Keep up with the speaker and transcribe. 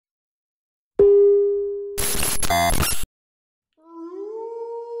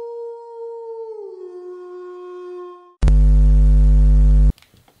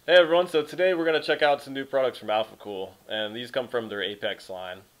Hey everyone, so today we're going to check out some new products from Alphacool, and these come from their Apex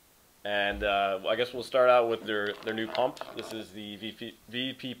line. And I guess we'll start out with their new pump. This is the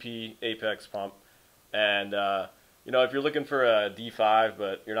VPP Apex pump. And you know, if you're looking for a D5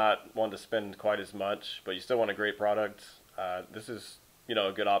 but you're not wanting to spend quite as much, but you still want a great product, this is, you know,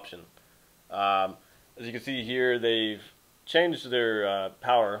 a good option. As you can see here, they've changed their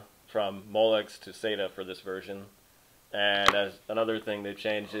power from Molex to SATA for this version. And as another thing they've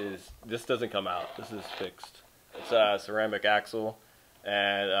changed is this doesn't come out. This is fixed. It's a ceramic axle,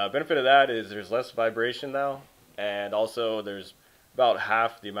 and benefit of that is there's less vibration now, and also there's about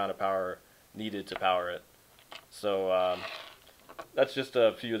half the amount of power needed to power it. So that's just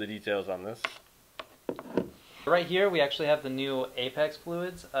a few of the details on this. Right here we actually have the new Apex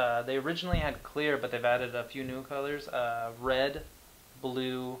fluids. They originally had clear, but they've added a few new colors: red,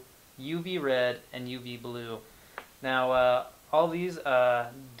 blue, UV red, and UV blue. Now, all these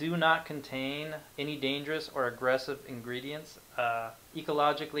do not contain any dangerous or aggressive ingredients,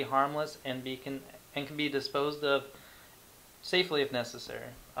 ecologically harmless, and can be disposed of safely if necessary.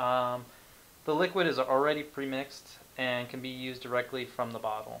 The liquid is already premixed and can be used directly from the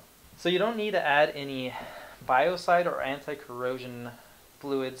bottle. So you don't need to add any biocide or anti-corrosion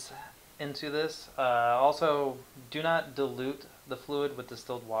fluids into this. Also, do not dilute the fluid with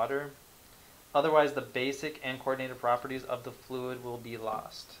distilled water. Otherwise, the basic and coordinated properties of the fluid will be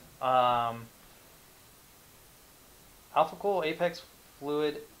lost. Alphacool Apex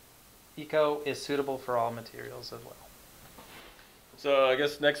Fluid Eco is suitable for all materials as well. So I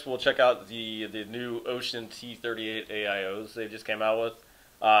guess next we'll check out the new Ocean T38 AIOs they just came out with.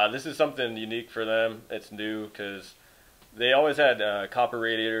 This is something unique for them. It's new because they always had copper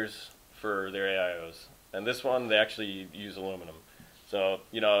radiators for their AIOs, and this one they actually use aluminum. So,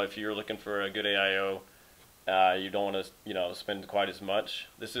 you know, if you're looking for a good AIO, you don't want to, you know, spend quite as much.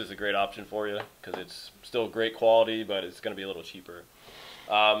 This is a great option for you because it's still great quality, but it's going to be a little cheaper.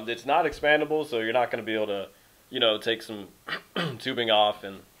 It's not expandable, so you're not going to be able to, you know, take some tubing off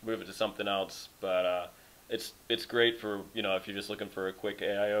and move it to something else. But it's great for, you know, if you're just looking for a quick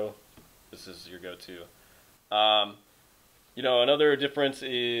AIO, this is your go-to. You know, another difference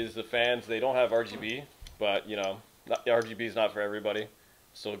is the fans. They don't have RGB, but, you know, RGB is not for everybody.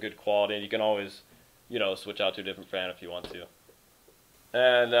 Still good quality, and you can always, you know, switch out to a different fan if you want to.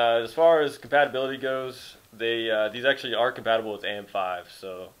 And as far as compatibility goes, these actually are compatible with AM5,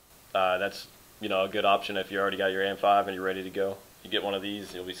 so that's, you know, a good option if you already got your AM5 and you're ready to go. You get one of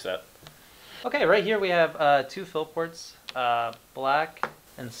these, you'll be set. Okay, right here we have two fill ports, black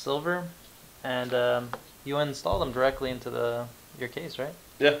and silver, and you install them directly into your case, right?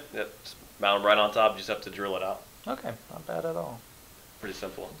 Yeah. Just mount them right on top. You just have to drill it out. Okay, not bad at all. Pretty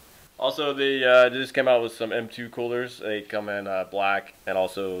simple. Also, they just came out with some M2 coolers. They come in black and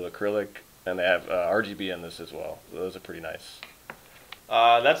also acrylic, and they have RGB in this as well. Those are pretty nice.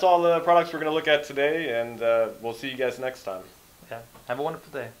 That's all the products we're going to look at today, and we'll see you guys next time. Yeah, have a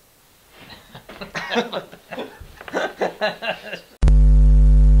wonderful day.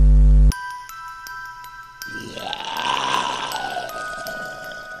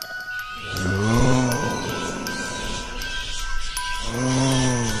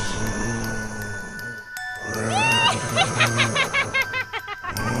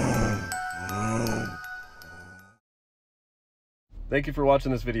 Thank you for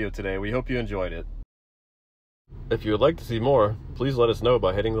watching this video today. We hope you enjoyed it. If you would like to see more, please let us know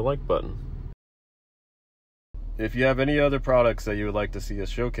by hitting the like button. If you have any other products that you would like to see us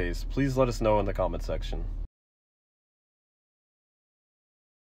showcase, please let us know in the comment section.